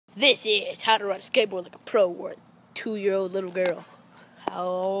This is how to ride a skateboard like a pro or a 2-year-old little girl.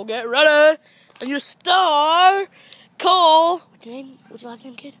 How get ready and you star call. What's your name? What's your last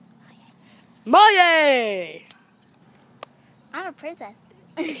name, kid? Maye! I'm a princess.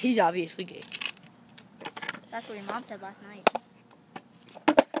 He's obviously gay. That's what your mom said last night.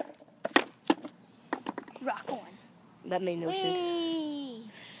 Rock on. That made no sense. Whee!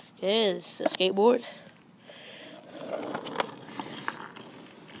 Yes, a skateboard.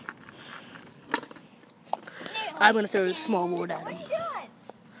 I'm gonna throw a small board at him. What are you doing?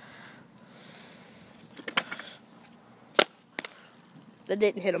 That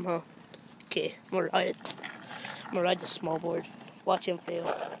didn't hit him, huh? Okay, I'm gonna ride it. I'm gonna ride the small board. Watch him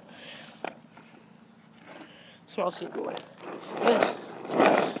fail. Small skateboard. Ugh.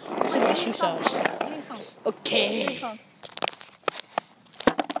 Look at my shoe size. Give me the phone. Okay. Give me the phone.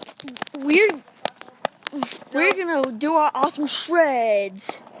 We're gonna do our awesome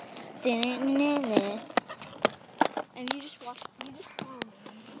shreds. And you just watch. You just follow me.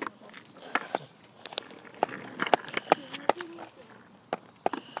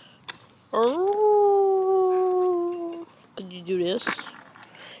 Oh, could you do this?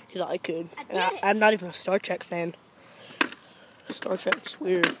 He's like, I could. I'm not even a Star Trek fan. Star Trek's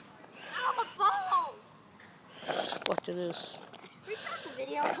weird. Ow, my balls! Watch this. Restart the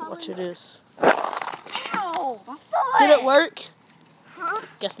video, Colin. Watch this. Ow, my foot! Did it work? Huh?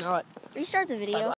 Guess not. Restart the video.